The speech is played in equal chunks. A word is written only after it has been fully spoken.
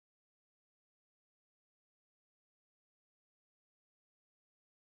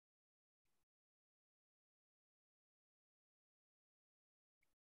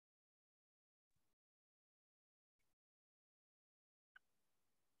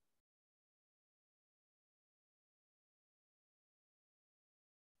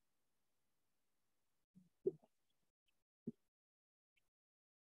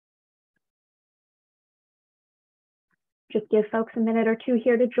Just give folks a minute or two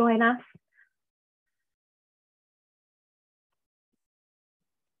here to join us.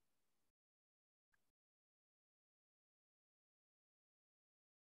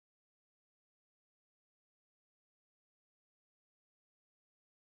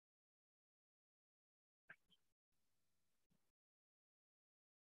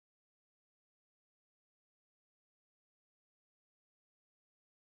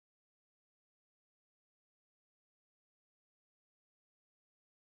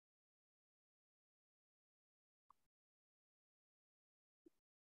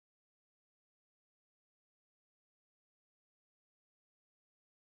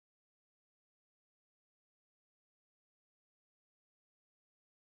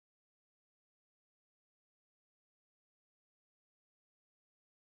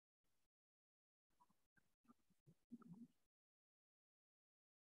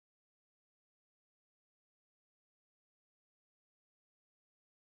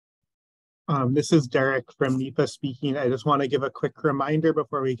 This is Derek from NEFA speaking. I just want to give a quick reminder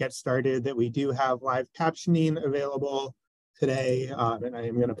before we get started that we do have live captioning available today. And I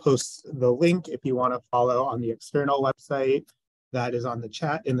am going to post the link if you want to follow on the external website that is on the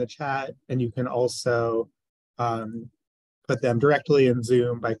chat in the chat. And you can also put them directly in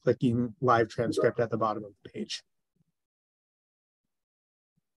Zoom by clicking live transcript at the bottom of the page.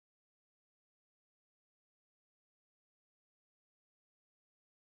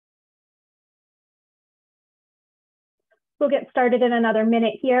 We'll get started in another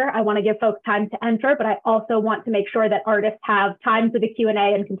minute here. I want to give folks time to enter, but I also want to make sure that artists have time for the Q&A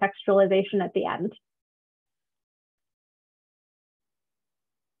and contextualization at the end.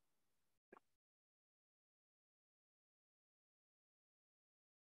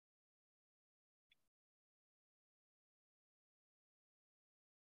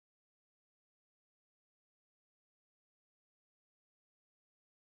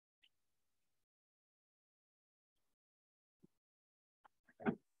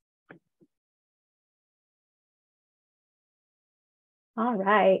 All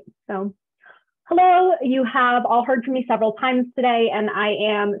right, so hello, you have all heard from me several times today, and I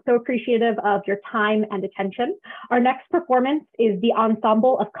am so appreciative of your time and attention. Our next performance is the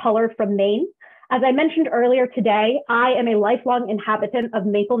Ensemble of Color from Maine. As I mentioned earlier today, I am a lifelong inhabitant of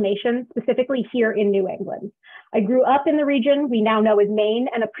Maple Nation, specifically here in New England. I grew up in the region we now know as Maine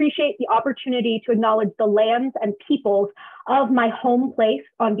and appreciate the opportunity to acknowledge the lands and peoples of my home place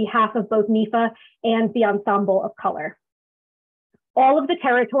on behalf of both NEFA and the Ensemble of Color. All of the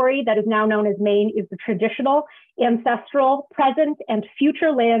territory that is now known as Maine is the traditional, ancestral, present, and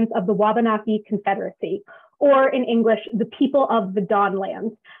future lands of the Wabanaki Confederacy, or in English, the people of the Dawn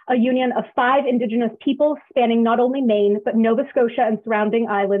Lands, a union of 5 indigenous peoples spanning not only Maine, but Nova Scotia and surrounding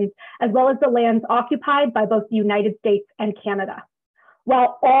islands, as well as the lands occupied by both the United States and Canada.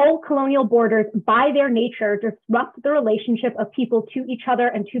 While all colonial borders, by their nature, disrupt the relationship of people to each other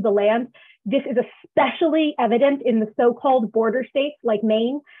and to the land, this is especially evident in the so-called border states like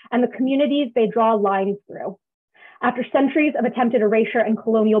Maine and the communities they draw lines through. After centuries of attempted erasure and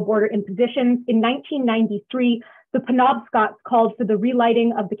colonial border impositions, in 1993, the Penobscots called for the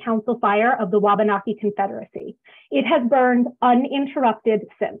relighting of the council fire of the Wabanaki Confederacy. It has burned uninterrupted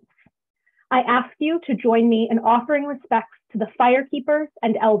since. I ask you to join me in offering respects to the firekeepers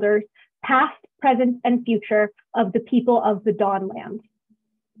and elders, past, present, and future of the people of the Dawn Land.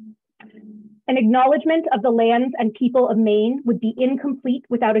 An acknowledgement of the lands and people of Maine would be incomplete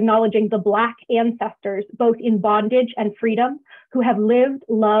without acknowledging the Black ancestors, both in bondage and freedom, who have lived,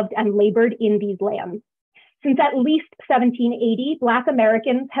 loved, and labored in these lands. Since at least 1780, Black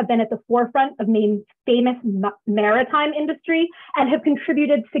Americans have been at the forefront of Maine's famous maritime industry and have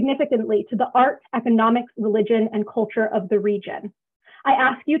contributed significantly to the art, economics, religion, and culture of the region. I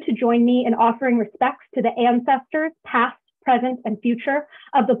ask you to join me in offering respects to the ancestors, past, present, and future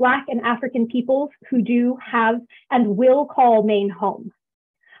of the Black and African peoples who do, have, and will call Maine home.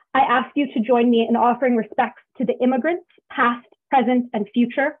 I ask you to join me in offering respects to the immigrants, past, present, and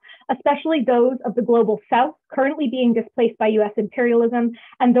future, especially those of the global South currently being displaced by US imperialism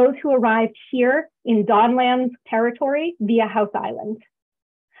and those who arrived here in Dawnlands territory via House Island.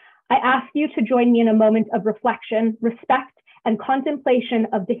 I ask you to join me in a moment of reflection, respect, and contemplation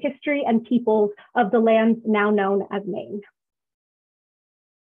of the history and peoples of the lands now known as Maine.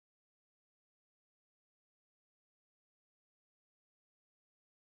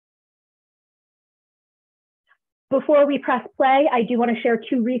 Before we press play, I do want to share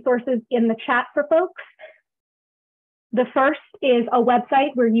 2 resources in the chat for folks. The first is a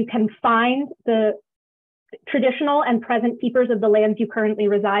website where you can find the traditional and present keepers of the lands you currently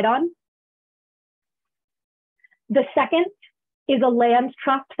reside on. The second is a land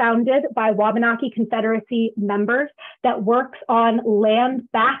trust founded by Wabanaki Confederacy members that works on land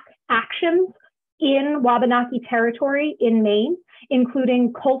back actions in Wabanaki territory in Maine,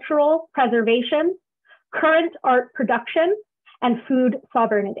 including cultural preservation, current art production, and food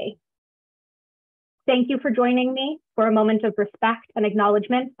sovereignty. Thank you for joining me for a moment of respect and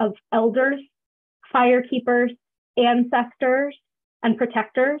acknowledgement of elders, firekeepers, ancestors, and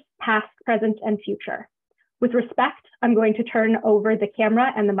protectors, past, present, and future. With respect, I'm going to turn over the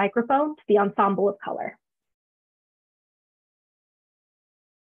camera and the microphone to the Ensemble of Color.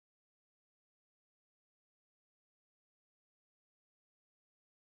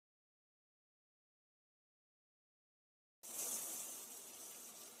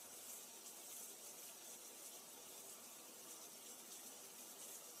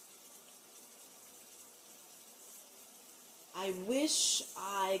 I wish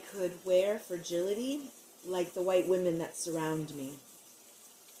I could wear fragility like the white women that surround me.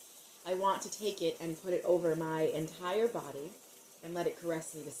 I want to take it and put it over my entire body and let it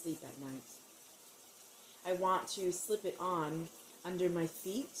caress me to sleep at night. I want to slip it on under my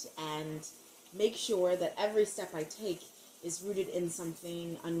feet and make sure that every step I take is rooted in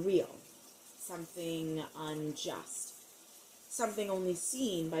something unreal, something unjust, something only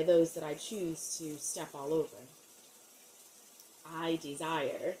seen by those that I choose to step all over. I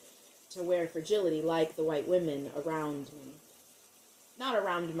desire to wear fragility like the white women around me. Not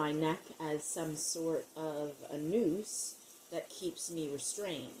around my neck as some sort of a noose that keeps me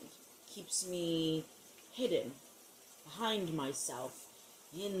restrained, keeps me hidden behind myself,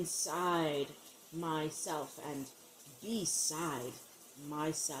 inside myself, and beside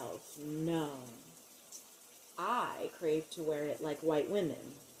myself. No. I crave to wear it like white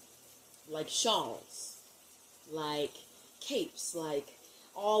women, like shawls, like capes, like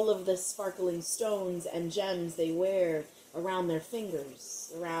all of the sparkling stones and gems they wear around their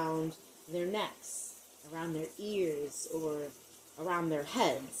fingers, around their necks, around their ears, or around their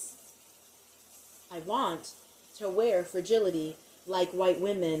heads. I want to wear fragility like white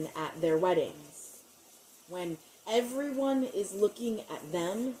women at their weddings, when everyone is looking at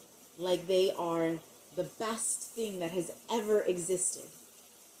them like they are the best thing that has ever existed.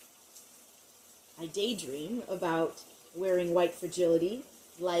 I daydream about wearing white fragility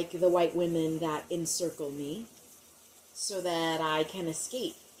like the white women that encircle me, so that I can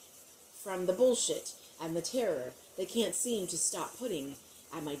escape from the bullshit and the terror they can't seem to stop putting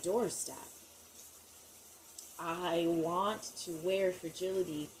at my doorstep. I want to wear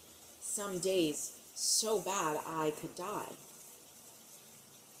fragility some days so bad I could die.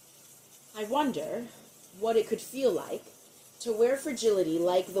 I wonder what it could feel like to wear fragility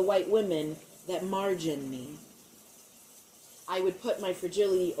like the white women that margin me. I would put my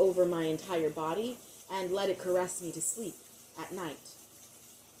fragility over my entire body and let it caress me to sleep at night.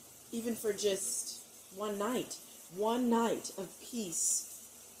 Even for just one night of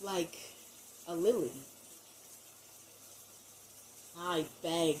peace, like a lily. I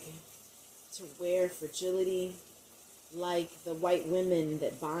beg to wear fragility like the white women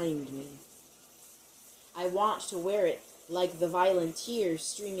that bind me. I want to wear it like the violent tears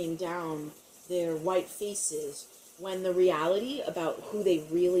streaming down their white faces when the reality about who they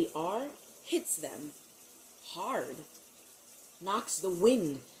really are hits them hard, knocks the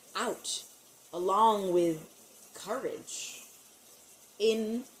wind out along with courage.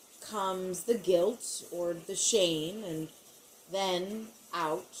 In comes the guilt or the shame, and then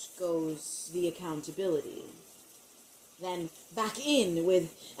out goes the accountability. Then back in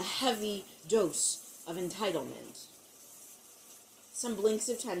with a heavy dose of entitlement. Some blinks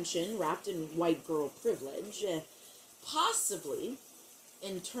of tension wrapped in white girl privilege, possibly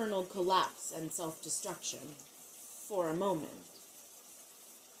internal collapse and self-destruction for a moment.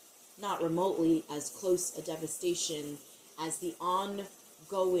 Not remotely as close a devastation as the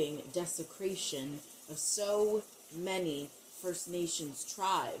ongoing desecration of so many First Nations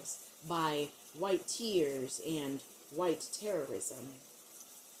tribes by white tears and white terrorism.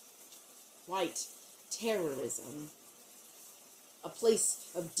 White terrorism, a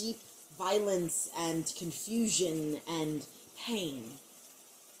place of deep violence and confusion and pain.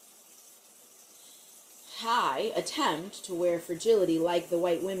 I attempt to wear fragility like the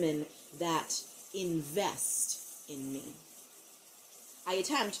white women that invest in me. I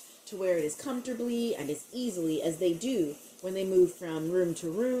attempt to wear it as comfortably and as easily as they do when they move from room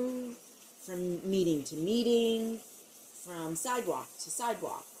to room, from meeting to meeting, from sidewalk to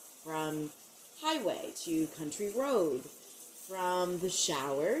sidewalk, from highway to country road, from the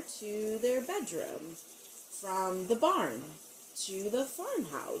shower to their bedroom, from the barn to the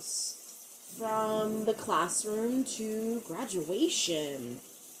farmhouse, from the classroom to graduation,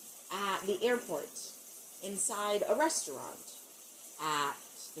 at the airport, inside a restaurant, at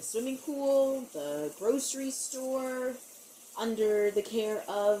the swimming pool, the grocery store, under the care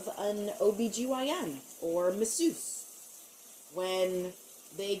of an OBGYN or masseuse, when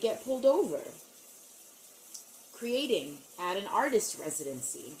they get pulled over, creating at an artist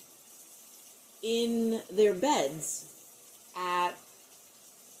residency, in their beds, at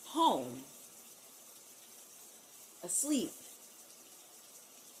home, asleep,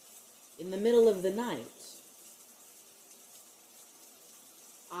 in the middle of the night.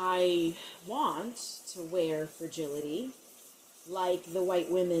 I want to wear fragility like the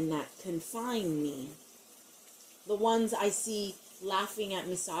white women that confine me. The ones I see laughing at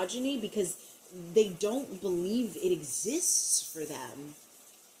misogyny because they don't believe it exists for them.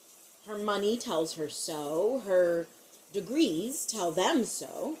 Her money tells her so. Her degrees tell them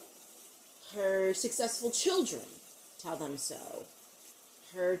so. Her successful children tell them so.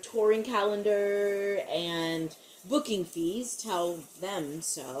 Her touring calendar and booking fees tell them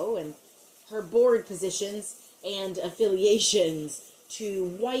so. And her board positions and affiliations to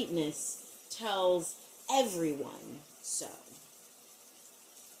whiteness tells everyone so.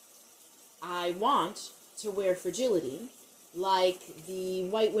 I want to wear fragility like the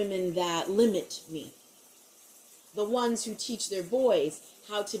white women that limit me. The ones who teach their boys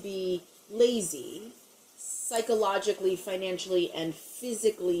how to be lazy, psychologically, financially, and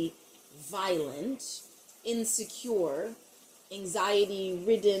physically violent, insecure,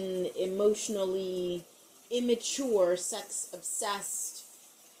 anxiety-ridden, emotionally immature, sex-obsessed,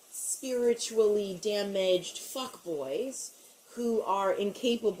 spiritually damaged fuckboys who are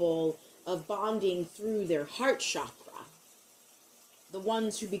incapable of bonding through their heart chakra. The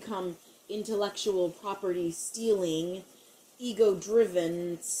ones who become intellectual property stealing,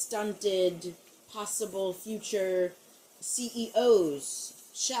 ego-driven, stunted, possible future CEOs,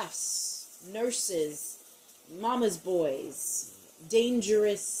 chefs, nurses, mama's boys,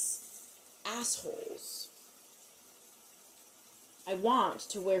 dangerous assholes. I want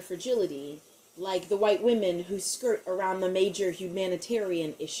to wear fragility like the white women who skirt around the major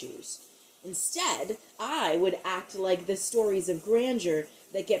humanitarian issues. Instead, I would act like the stories of grandeur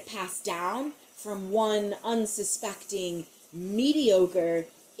that get passed down from one unsuspecting, mediocre,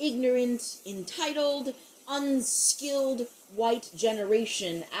 ignorant, entitled, unskilled white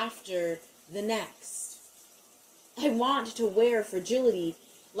generation after the next. I want to wear fragility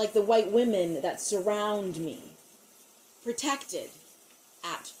like the white women that surround me, protected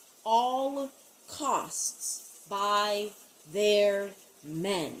at all costs by their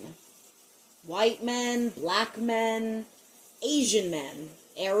men. White men, black men, Asian men,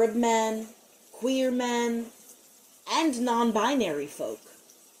 Arab men, queer men, and non-binary folk.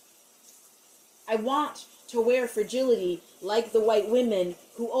 I want to wear fragility like the white women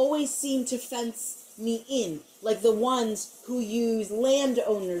who always seem to fence me in, like the ones who use land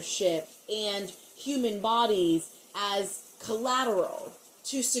ownership and human bodies as collateral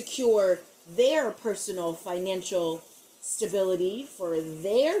to secure their personal financial stability for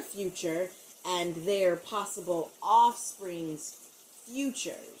their future and their possible offspring's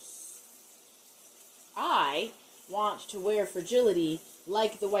futures. I want to wear fragility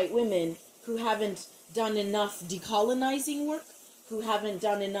like the white women who haven't done enough decolonizing work, who haven't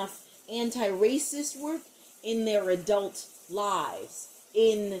done enough anti-racist work in their adult lives,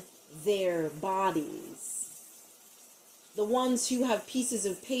 in their bodies. The ones who have pieces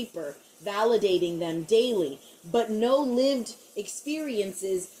of paper validating them daily, but no lived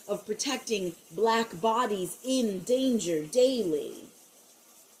experiences of protecting black bodies in danger daily.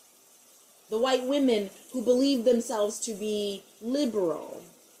 The white women who believe themselves to be liberal,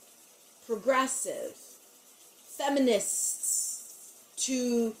 progressive, feminists,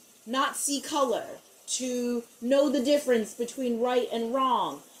 to not see color, to know the difference between right and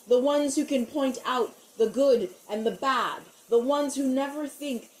wrong, the ones who can point out the good and the bad, the ones who never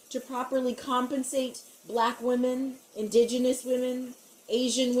think to properly compensate black women, indigenous women,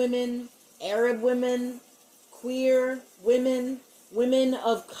 Asian women, Arab women, queer women, women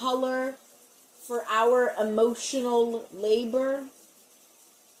of color for our emotional labor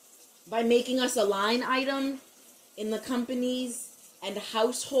by making us a line item in the companies and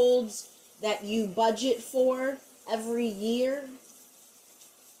households that you budget for every year.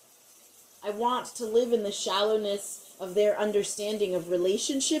 I want to live in the shallowness of their understanding of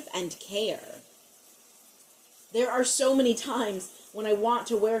relationship and care. There are so many times when I want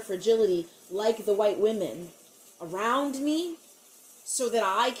to wear fragility like the white women around me so that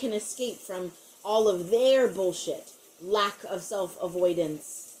I can escape from all of their bullshit, lack of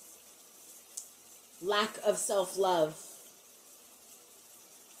self-avoidance, lack of self-love,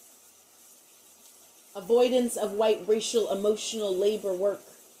 avoidance of white racial emotional labor work,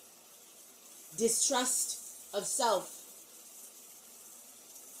 distrust of self,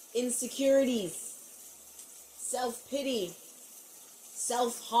 insecurities, self-pity,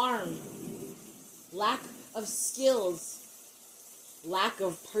 self-harm, lack of skills, lack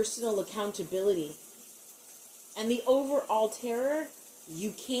of personal accountability, and the overall terror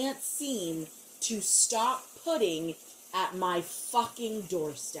you can't seem to stop putting at my fucking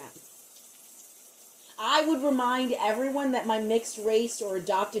doorstep. I would remind everyone that my mixed race or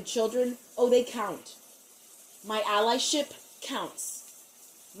adopted children, oh, they count. My allyship counts.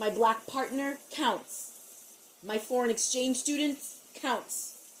 My black partner counts. My foreign exchange students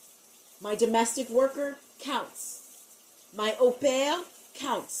counts. My domestic worker counts. My au pair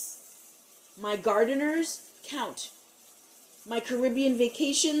counts. My gardeners count. My Caribbean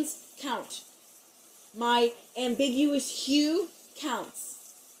vacations count. My ambiguous hue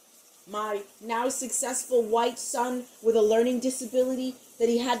counts. My now successful white son with a learning disability that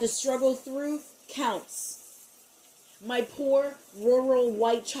he had to struggle through counts. My poor rural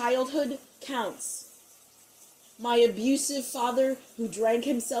white childhood counts. My abusive father who drank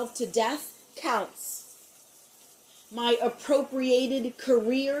himself to death counts. My appropriated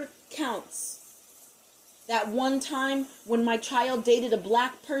career counts. That one time when my child dated a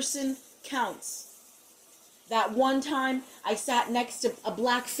black person counts. That one time I sat next to a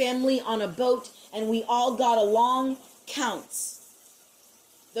black family on a boat and we all got along counts.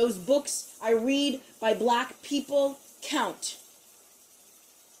 Those books I read by black people count.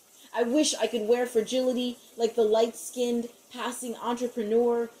 I wish I could wear fragility like the light-skinned, passing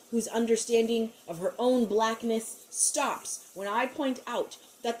entrepreneur whose understanding of her own blackness stops when I point out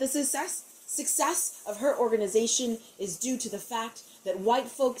that the success of her organization is due to the fact that white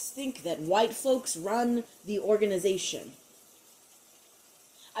folks think that white folks run the organization.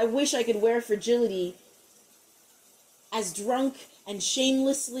 I wish I could wear fragility as drunk and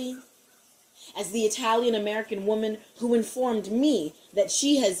shamelessly as the Italian-American woman who informed me that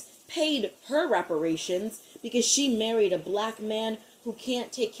she has paid her reparations because she married a black man who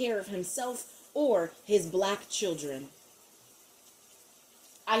can't take care of himself or his black children.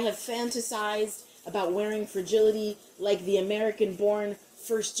 I have fantasized about wearing fragility like the American-born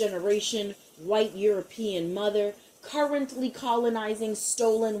first-generation white European mother currently colonizing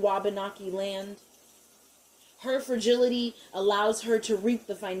stolen Wabanaki land. Her fragility allows her to reap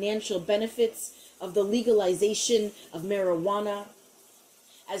the financial benefits of the legalization of marijuana,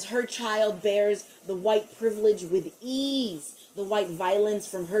 as her child bears the white privilege with ease, the white violence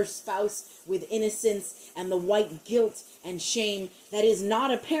from her spouse with innocence, and the white guilt and shame that is not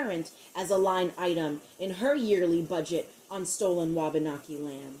apparent as a line item in her yearly budget on stolen Wabanaki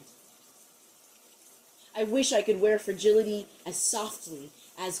land. I wish I could wear fragility as softly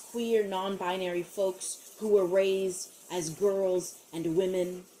as queer non-binary folks who were raised as girls and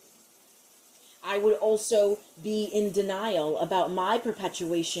women. I would also be in denial about my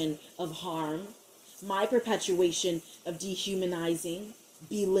perpetuation of harm, my perpetuation of dehumanizing,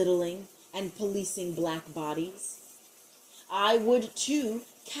 belittling, and policing black bodies. I would too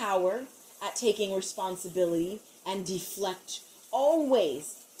cower at taking responsibility and deflect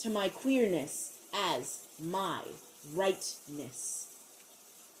always to my queerness as my rightness.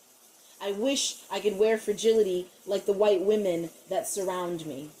 I wish I could wear fragility like the white women that surround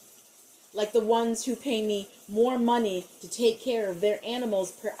me, like the ones who pay me more money to take care of their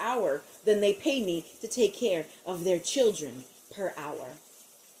animals per hour than they pay me to take care of their children per hour.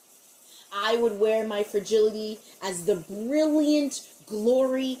 I would wear my fragility as the brilliant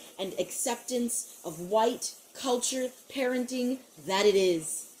glory and acceptance of white culture parenting that it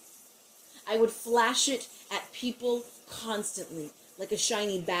is. I would flash it at people constantly, like a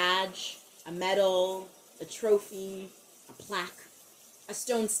shiny badge, a medal, a trophy, a plaque, a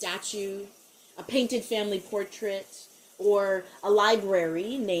stone statue, a painted family portrait, or a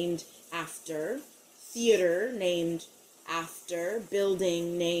library named after, theater named after,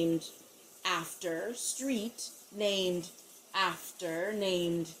 building named after, street named after,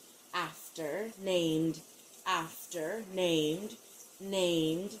 named after, named after, named,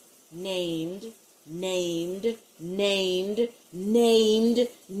 named, named, named, named, named,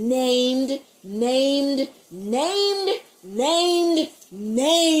 named, named, named, named,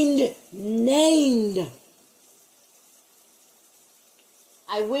 named, named.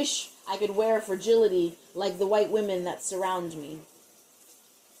 I wish I could wear fragility like the white women that surround me,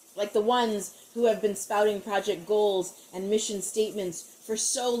 like the ones who have been spouting project goals and mission statements for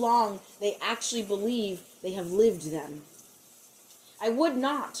so long they actually believe they have lived them. I would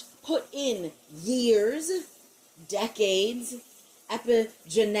not put in years, decades,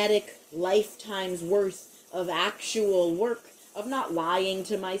 epigenetic lifetimes worth of actual work, of not lying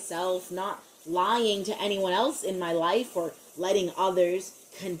to myself, not lying to anyone else in my life, or letting others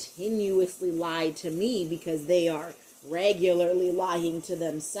continuously lie to me because they are regularly lying to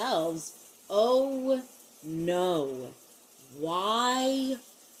themselves. Oh no. Why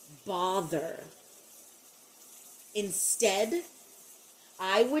bother? Instead,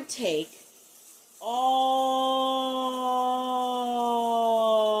 I would take all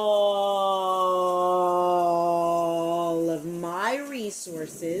of my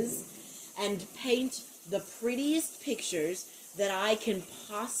resources and paint the prettiest pictures that I can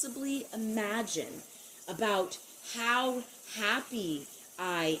possibly imagine about how happy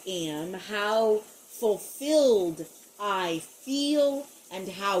I am, how fulfilled I feel, and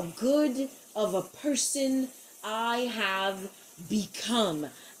how good of a person I have become.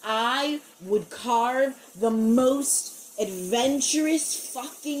 I would carve the most adventurous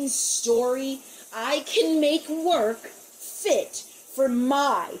fucking story I can make work fit for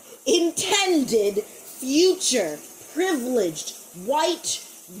my intended future privileged white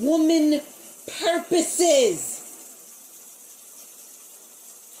woman purposes.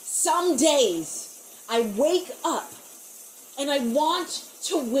 Some days I wake up and I want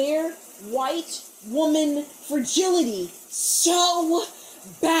to wear white woman fragility so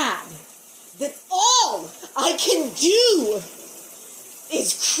bad that all I can do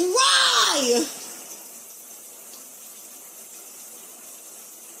is cry.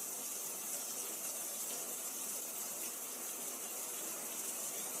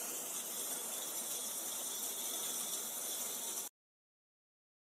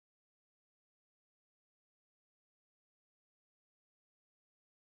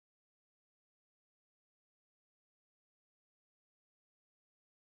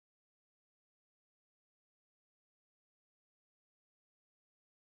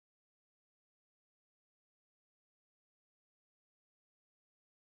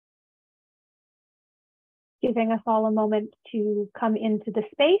 Giving us all a moment to come into the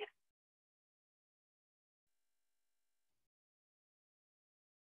space.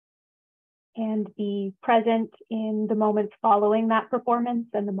 And be present in the moments following that performance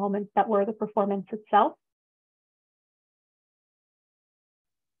and the moments that were the performance itself.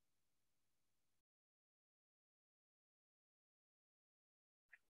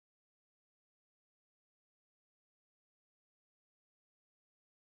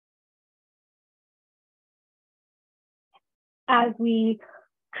 As we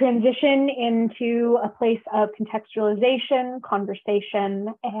transition into a place of contextualization,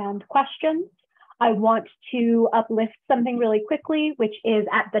 conversation, and questions, I want to uplift something really quickly, which is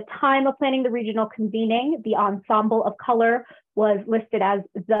at the time of planning the regional convening, the Ensemble of Color was listed as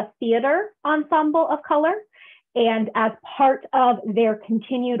the Theater Ensemble of Color. And as part of their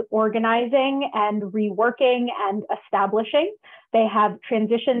continued organizing and reworking and establishing, they have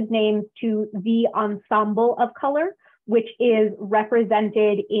transitioned names to the Ensemble of Color, which is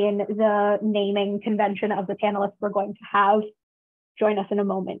represented in the naming convention of the panelists we're going to have join us in a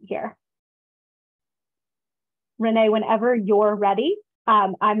moment here. Renee, whenever you're ready,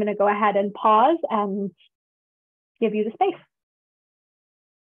 I'm going to go ahead and pause and give you the space.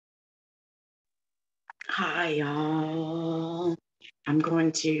 Hi, y'all. I'm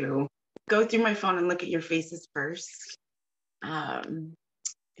going to go through my phone and look at your faces first, because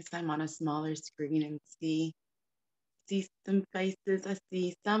I'm on a smaller screen and see some faces. I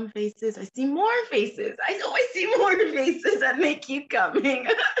see some faces. I see more faces. I know I see more faces, and they keep coming.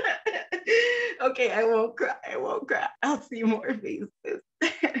 Okay, I won't cry. I won't cry. I'll see more faces.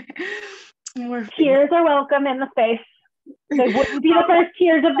 More faces. Tears are welcome in the space. They wouldn't be the first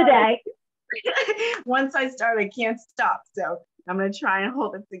tears of the day. Once I start, I can't stop. So I'm going to try and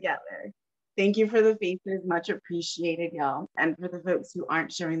hold it together. Thank you for the faces. Much appreciated, y'all. And for the folks who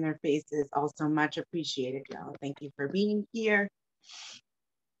aren't showing their faces, also much appreciated, y'all. Thank you for being here.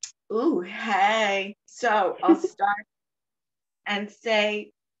 Ooh, hey. So I'll start and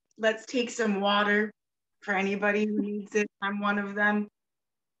say, let's take some water for anybody who needs it. I'm one of them.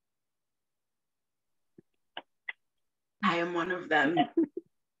 I am one of them.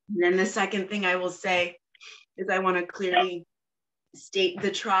 And then the second thing I will say is I want to clearly state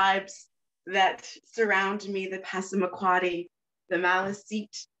the tribes that surround me: the Passamaquoddy, the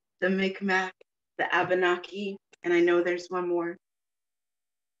Maliseet, the Micmac, the Abenaki, and I know there's one more.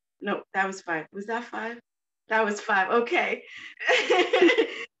 No, that was 5. Was that 5? That was 5. Okay.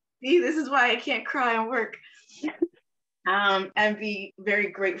 See, this is why I can't cry and work. And be very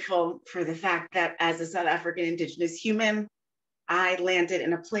grateful for the fact that as a South African Indigenous human, I landed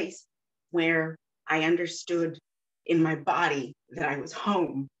in a place where I understood in my body that I was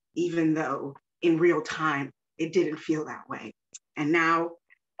home, even though in real time, it didn't feel that way. And now,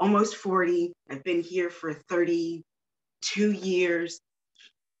 almost 40, I've been here for 32 years.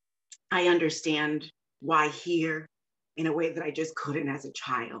 I understand why here in a way that I just couldn't as a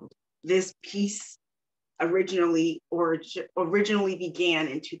child. This piece originally began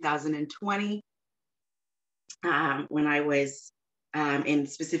in 2020 when I was in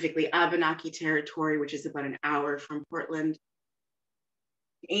specifically Abenaki territory, which is about an hour from Portland.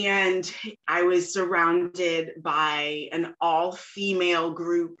 And I was surrounded by an all-female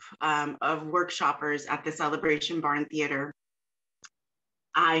group of workshoppers at the Celebration Barn Theater.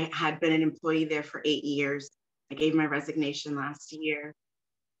 I had been an employee there for 8 years. I gave my resignation last year.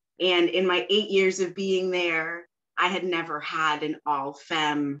 And in my 8 years of being there, I had never had an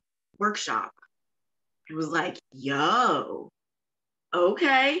all-femme workshop. It was like, yo,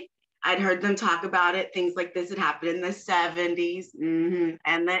 okay. I'd heard them talk about it. Things like this had happened in the 70s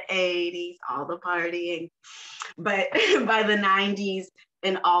and the 80s, all the partying. But by the 90s,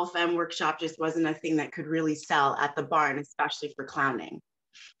 an all-femme workshop just wasn't a thing that could really sell at the barn, especially for clowning.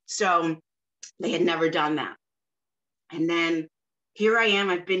 So they had never done that. And then here I am.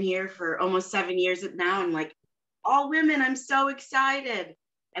 I've been here for almost 7 years now. I'm like, all women, I'm so excited.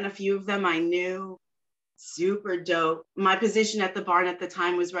 And a few of them I knew. Super dope. My position at the barn at the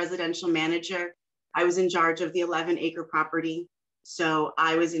time was residential manager. I was in charge of the 11-acre property. So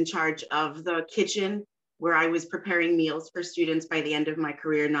I was in charge of the kitchen where I was preparing meals for students by the end of my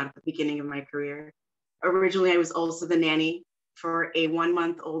career, not at the beginning of my career. Originally, I was also the nanny for a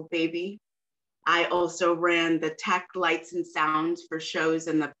 1-month-old baby. I also ran the tech, lights, and sounds for shows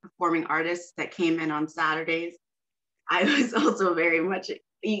and the performing artists that came in on Saturdays. I was also very much,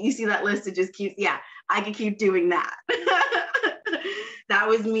 you see that list, it just keeps, yeah, I could keep doing that. That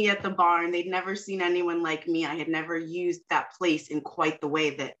was me at the barn. They'd never seen anyone like me. I had never used that place in quite the way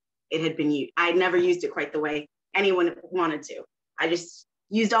that it had been used. I had never used it quite the way anyone wanted to. I just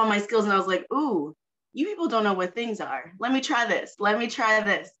used all my skills and I was like, ooh, you people don't know what things are. Let me try this. Let me try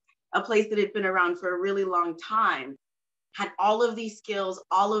this. A place that had been around for a really long time, had all of these skills,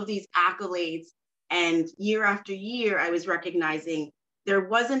 all of these accolades. And year after year, I was recognizing there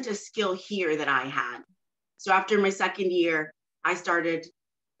wasn't a skill here that I had. So after my second year, I started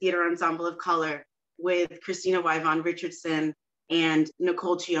Theater Ensemble of Color with Christina Wyvon Richardson and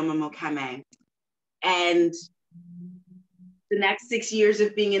Nicole Chioma Mokeme. And the next 6 years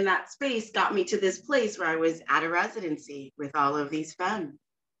of being in that space got me to this place where I was at a residency with all of these femmes.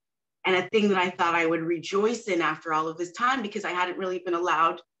 And a thing that I thought I would rejoice in after all of this time, because I hadn't really been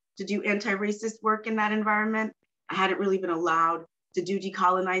allowed to do anti-racist work in that environment. I hadn't really been allowed to do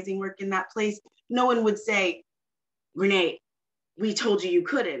decolonizing work in that place. No one would say, Renee, we told you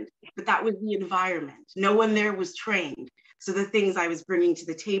couldn't, but that was the environment. No one there was trained. So the things I was bringing to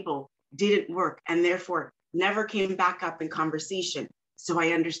the table didn't work and therefore never came back up in conversation. So I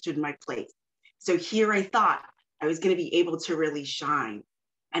understood my place. So here I thought I was going to be able to really shine.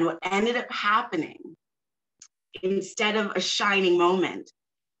 And what ended up happening, instead of a shining moment,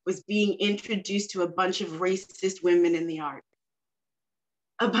 was being introduced to a bunch of racist women in the arts.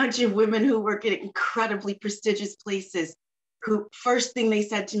 A bunch of women who work at incredibly prestigious places, who first thing they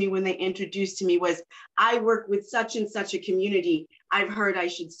said to me when they introduced to me was, I work with such and such a community. I've heard I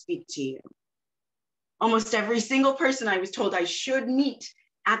should speak to you. Almost every single person I was told I should meet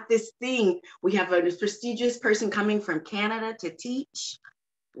at this thing. We have a prestigious person coming from Canada to teach.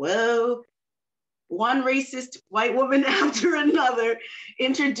 Whoa. One racist white woman after another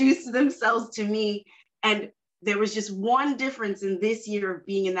introduced themselves to me. And there was just one difference in this year of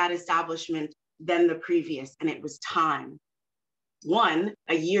being in that establishment than the previous, and it was time. One,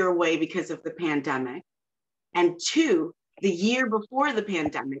 a year away because of the pandemic. And two, the year before the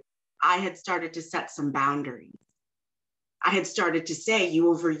pandemic, I had started to set some boundaries. I had started to say, you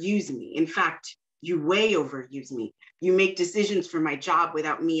overuse me. In fact, you way overuse me. You make decisions for my job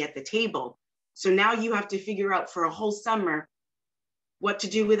without me at the table. So now you have to figure out for a whole summer what to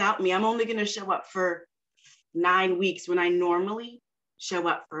do without me. I'm only going to show up for 9 weeks when I normally show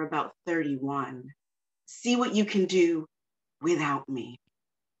up for about 31. See what you can do without me.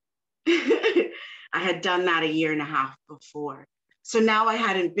 I had done that a year and a half before. So now I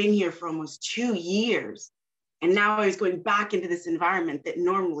hadn't been here for almost 2 years. And now I was going back into this environment that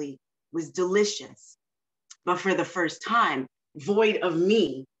normally was delicious. But for the first time, void of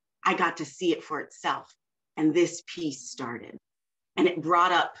me, I got to see it for itself. And this piece started. And it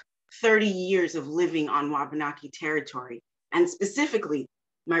brought up 30 years of living on Wabanaki territory, and specifically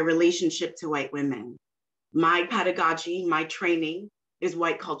my relationship to white women. My pedagogy, my training is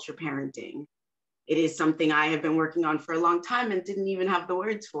white culture parenting. It is something I have been working on for a long time and didn't even have the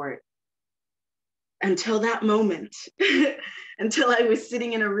words for it. Until that moment, until I was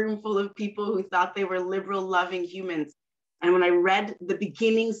sitting in a room full of people who thought they were liberal, loving humans. And when I read the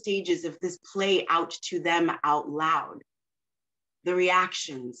beginning stages of this play out to them out loud, the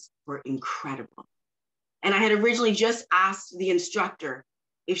reactions were incredible. And I had originally just asked the instructor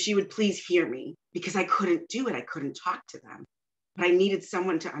if she would please hear me, because I couldn't do it. I couldn't talk to them. But I needed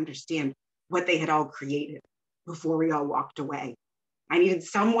someone to understand what they had all created before we all walked away. I needed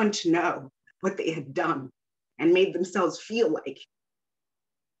someone to know what they had done and made themselves feel like.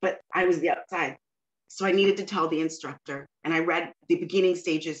 But I was the outside. So I needed to tell the instructor. And I read the beginning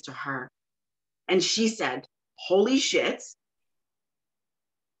stages to her. And she said, holy shit,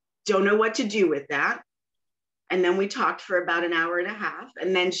 don't know what to do with that. And then we talked for about an hour and a half.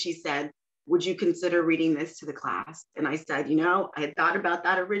 And then she said, would you consider reading this to the class? And I said, you know, I had thought about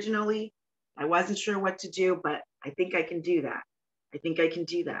that originally. I wasn't sure what to do, but I think I can do that. I think I can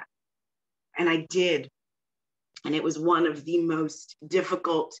do that. And I did. And it was one of the most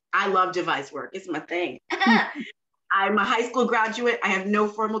difficult. I love device work. It's my thing. I'm a high school graduate. I have no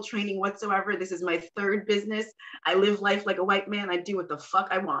formal training whatsoever. This is my third business. I live life like a white man. I do what the fuck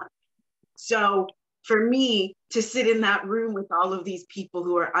I want. So for me to sit in that room with all of these people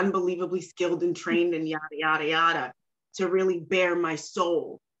who are unbelievably skilled and trained and yada, yada, yada, to really bare my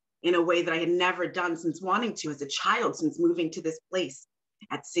soul in a way that I had never done since wanting to as a child, since moving to this place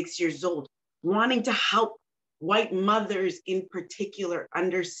at 6 years old, wanting to help white mothers in particular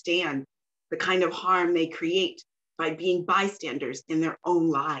understand the kind of harm they create by being bystanders in their own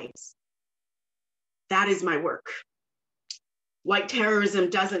lives. That is my work. White terrorism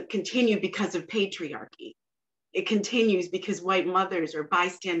doesn't continue because of patriarchy. It continues because white mothers are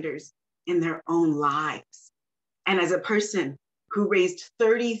bystanders in their own lives. And as a person who raised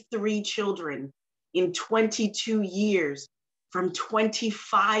 33 children in 22 years from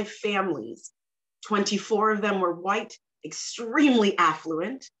 25 families, 24 of them were white, extremely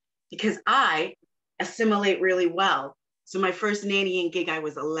affluent, because I assimilate really well. So my first nannying gig, I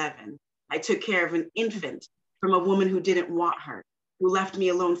was 11. I took care of an infant from a woman who didn't want her, who left me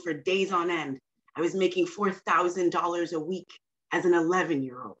alone for days on end. I was making $4,000 a week as an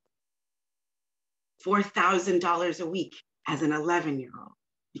 11-year-old. $4,000 a week as an 11-year-old,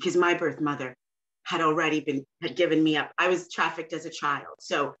 because my birth mother had given me up. I was trafficked as a child.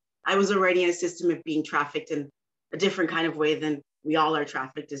 So I was already in a system of being trafficked in a different kind of way than we all are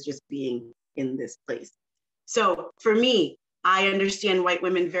trafficked, as just being in this place. So for me, I understand white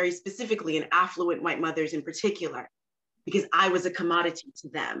women very specifically, and affluent white mothers in particular, because I was a commodity to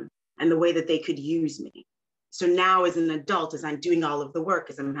them and the way that they could use me. So now as an adult, as I'm doing all of the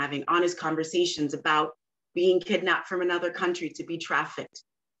work, as I'm having honest conversations about being kidnapped from another country to be trafficked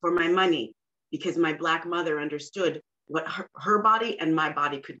for my money, because my Black mother understood what her body and my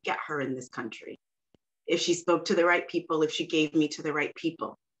body could get her in this country, if she spoke to the right people, if she gave me to the right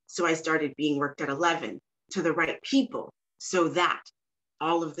people. So I started being worked at 11 to the right people, so that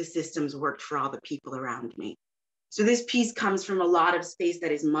all of the systems worked for all the people around me. So this piece comes from a lot of space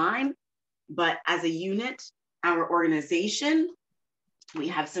that is mine, but as a unit, our organization, we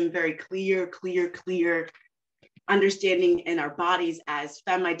have some very clear understanding in our bodies as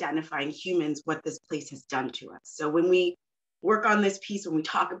femme-identifying humans, what this place has done to us. So when we work on this piece, when we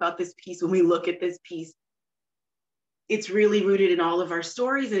talk about this piece, when we look at this piece, it's really rooted in all of our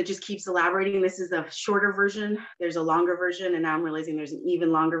stories, and it just keeps elaborating. This is a shorter version. There's a longer version, and now I'm realizing there's an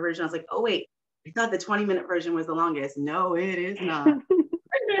even longer version. I was like, oh wait, I thought the 20-minute version was the longest. No, it is not.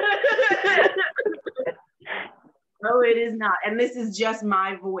 No, it is not. And this is just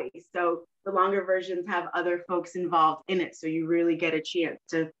my voice. So the longer versions have other folks involved in it. So you really get a chance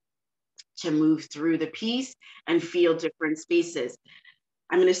to move through the piece and feel different spaces.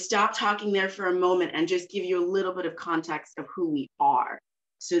 I'm going to stop talking there for a moment and just give you a little bit of context of who we are,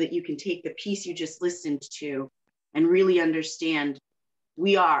 so that you can take the piece you just listened to and really understand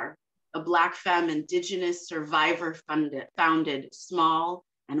we are a Black femme, Indigenous, survivor-founded, small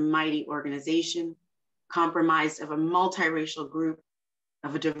and mighty organization, comprised of a multiracial group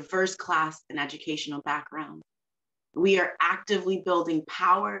of a diverse class and educational background. We are actively building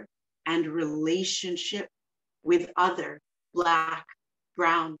power and relationship with other Black,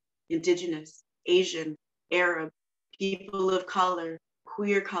 Brown, Indigenous, Asian, Arab, people of color,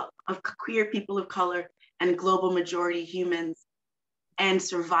 queer people of color, and global majority humans, and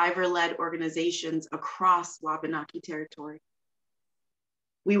survivor-led organizations across Wabanaki territory.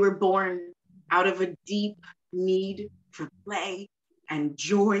 We were born out of a deep need for play and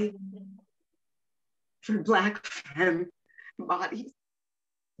joy. for Black femme bodies.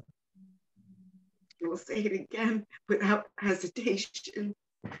 I will say it again without hesitation.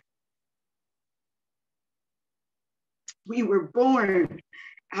 We were born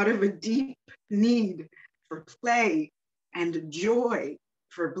out of a deep need for play and joy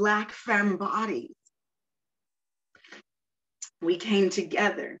for Black femme bodies. We came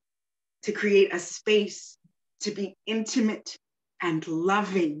together to create a space to be intimate and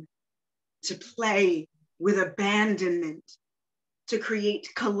loving, to play with abandonment, to create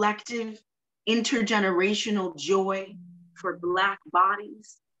collective intergenerational joy for Black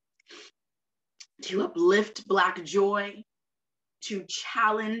bodies, to uplift Black joy, to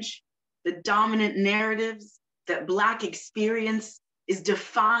challenge the dominant narratives that Black experience is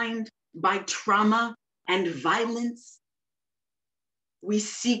defined by trauma and violence. We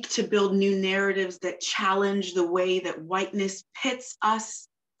seek to build new narratives that challenge the way that whiteness pits us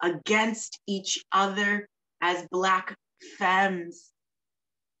against each other as Black femmes.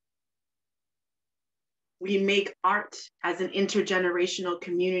 We make art as an intergenerational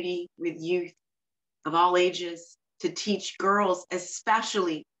community with youth of all ages to teach girls,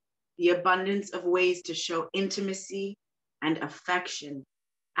 especially, the abundance of ways to show intimacy and affection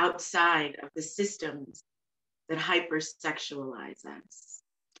outside of the systems that hypersexualize us.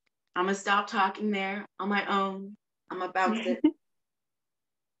 I'm gonna stop talking there on my own. I'm gonna bounce it.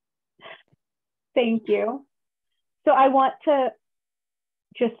 Thank you. So I want to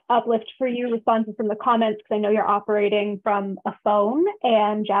just uplift for you responses from the comments, because I know you're operating from a phone,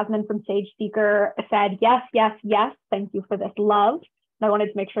 and Jasmine from Sage Seeker said, yes, yes, yes, thank you for this love. And I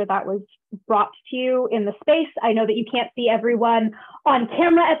wanted to make sure that was brought to you in the space. I know that you can't see everyone on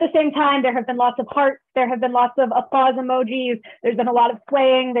camera at the same time. There have been lots of hearts. There have been lots of applause emojis. There's been a lot of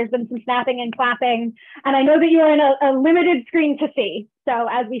swaying. There's been some snapping and clapping. And I know that you're in a limited screen to see. So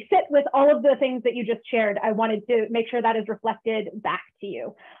as we sit with all of the things that you just shared, I wanted to make sure that is reflected back to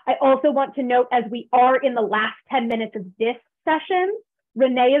you. I also want to note, as we are in the last 10 minutes of this session,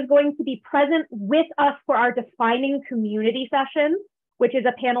 Renee is going to be present with us for our defining community session, which is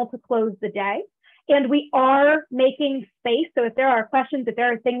a panel to close the day. And we are making space. So if there are questions, if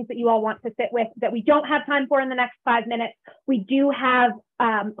there are things that you all want to sit with that we don't have time for in the next 5 minutes, we do have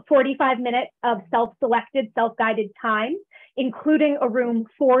 45 minutes of self-selected, self-guided time, including a room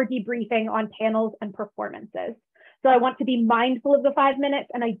for debriefing on panels and performances. So I want to be mindful of the 5 minutes,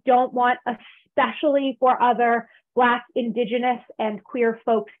 and I don't want, especially for other Black, Indigenous, and queer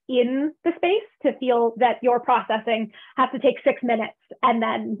folks in the space, to feel that your processing has to take 6 minutes and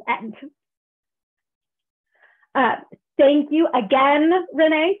then end. Thank you again,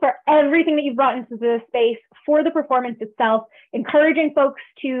 Renee, for everything that you've brought into this space, for the performance itself, encouraging folks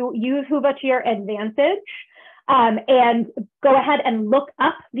to use Huva to your advantage, and go ahead and look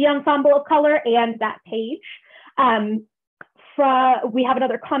up the Ensemble of Color and that page. We have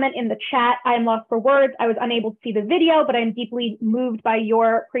another comment in the chat. I am lost for words. I was unable to see the video, but I'm deeply moved by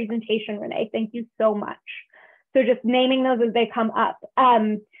your presentation, Renee. Thank you so much. So just naming those as they come up.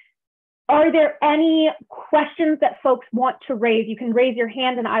 Are there any questions that folks want to raise? You can raise your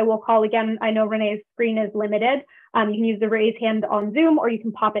hand and I will call again. I know Renee's screen is limited. You can use the raise hand on Zoom, or you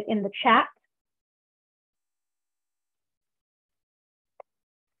can pop it in the chat.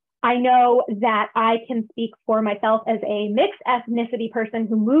 I know that I can speak for myself as a mixed ethnicity person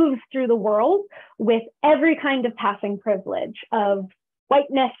who moves through the world with every kind of passing privilege of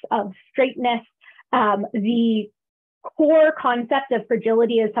whiteness, of straightness. The core concept of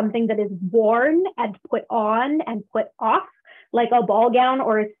fragility is something that is worn and put on and put off, like a ball gown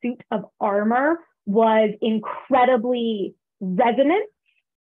or a suit of armor, was incredibly resonant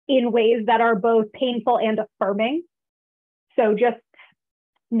in ways that are both painful and affirming. So just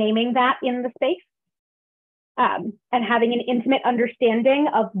naming that in the space, and having an intimate understanding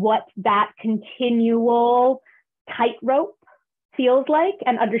of what that continual tightrope feels like,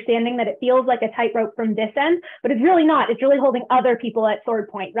 and understanding that it feels like a tightrope from this end, but it's really not. It's really holding other people at sword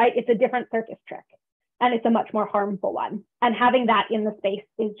point, right? It's a different circus trick, and it's a much more harmful one. And having that in the space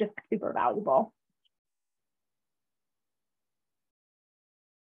is just super valuable.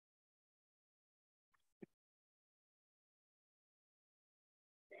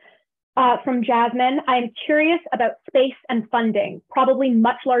 From Jasmine, I'm curious about space and funding, probably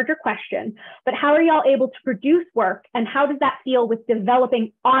much larger question, but how are y'all able to produce work, and how does that feel with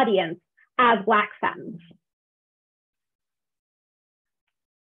developing audience as Black femmes?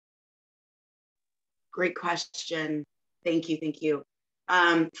 Great question. Thank you, thank you.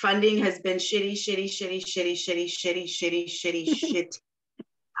 Funding has been shitty.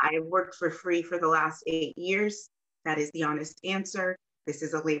 I have worked for free for the last 8 years. That is the honest answer. This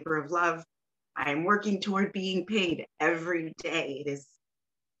is a labor of love. I am working toward being paid every day.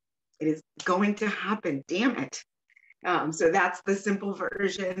 It is going to happen, damn it. So that's the simple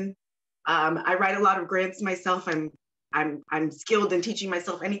version. I write a lot of grants myself. I'm skilled in teaching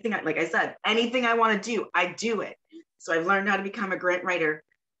myself anything. Like I said, anything I want to do, I do it. So I've learned how to become a grant writer.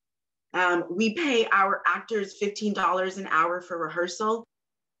 We pay our actors $15 an hour for rehearsal.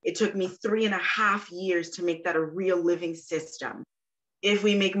 It took me 3.5 years to make that a real living system. If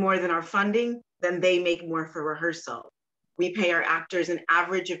we make more than our funding, then they make more for rehearsal. We pay our actors an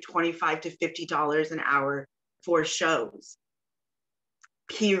average of $25 to $50 an hour for shows.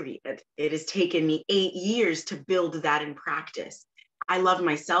 Period. It has taken me 8 years to build that in practice. I love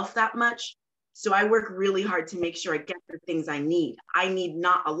myself that much, so I work really hard to make sure I get the things I need. I need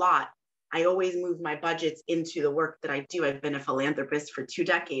not a lot. I always move my budgets into the work that I do. I've been a philanthropist for 2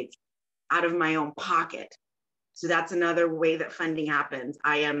 decades out of my own pocket. So that's another way that funding happens.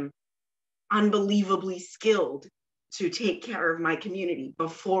 I am unbelievably skilled to take care of my community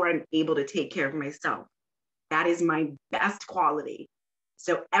before I'm able to take care of myself. That is my best quality.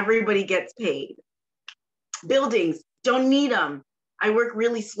 So everybody gets paid. Buildings, don't need them. I work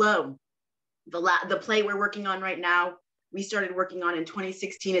really slow. The play we're working on right now, we started working on in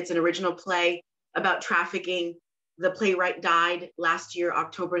 2016. It's an original play about trafficking. The playwright died last year,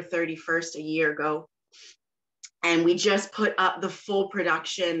 October 31st, a year ago. And we just put up the full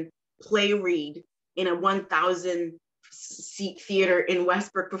production play read in a 1,000 seat theater in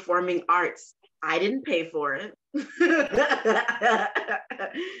Westbrook Performing Arts. I didn't pay for it.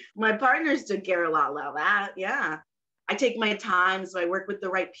 My partners took care a lot of that. Yeah. I take my time, so I work with the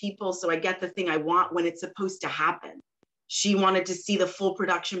right people, so I get the thing I want when it's supposed to happen. She wanted to see the full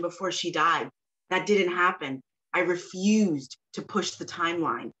production before she died. That didn't happen. I refused to push the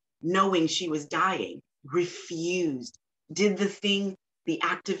timeline, knowing she was dying. Refused. Did the thing the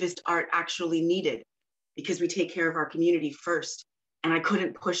activist art actually needed, because we take care of our community first. And I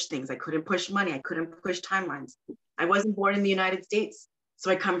couldn't push things. I couldn't push money. I couldn't push timelines. I wasn't born in the United States,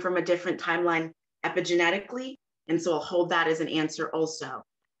 so I come from a different timeline epigenetically. And so I'll hold that as an answer also.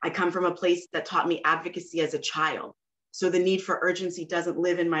 I come from a place that taught me advocacy as a child. So the need for urgency doesn't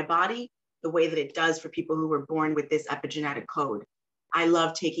live in my body the way that it does for people who were born with this epigenetic code. I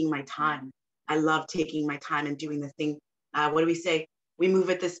love taking my time. I love taking my time and doing the thing. What do we say? We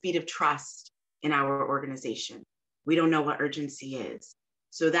move at the speed of trust in our organization. We don't know what urgency is.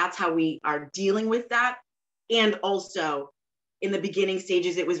 So that's how we are dealing with that. And also, in the beginning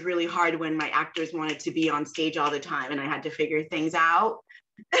stages, it was really hard when my actors wanted to be on stage all the time and I had to figure things out.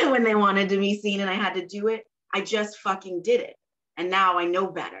 When they wanted to be seen and I had to do it, I just fucking did it. And now I know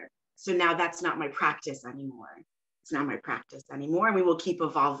better. So now that's not my practice anymore. It's not my practice anymore. And we will keep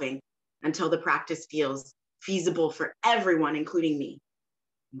evolving until the practice feels feasible for everyone, including me.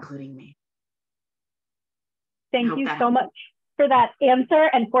 Thank you so much for that answer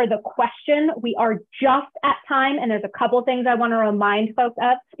and for the question. We are just at time, and there's a couple of things I want to remind folks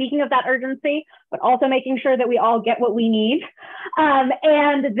of. Speaking of that urgency, but also making sure that we all get what we need.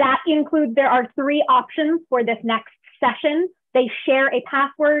 And that includes, there are 3 options for this next session. They share a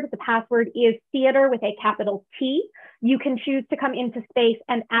password. The password is theater with a capital T. You can choose to come into space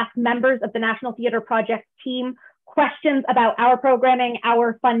and ask members of the National Theater Project team questions about our programming,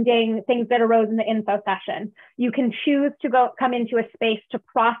 our funding, things that arose in the info session. You can choose to come into a space to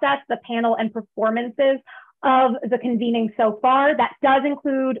process the panel and performances of the convening so far. That does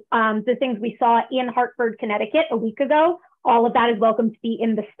include the things we saw in Hartford, Connecticut a week ago. All of that is welcome to be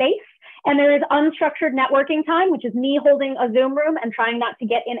in the space. And there is unstructured networking time, which is me holding a Zoom room and trying not to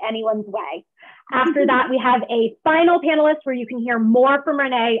get in anyone's way. After that, we have a final panelist where you can hear more from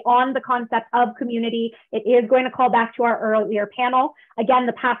Renee on the concept of community. It is going to call back to our earlier panel. Again,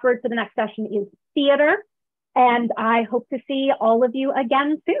 the password for the next session is theater. And I hope to see all of you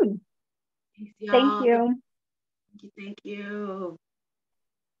again soon. Thank you. Thank you. Thank you.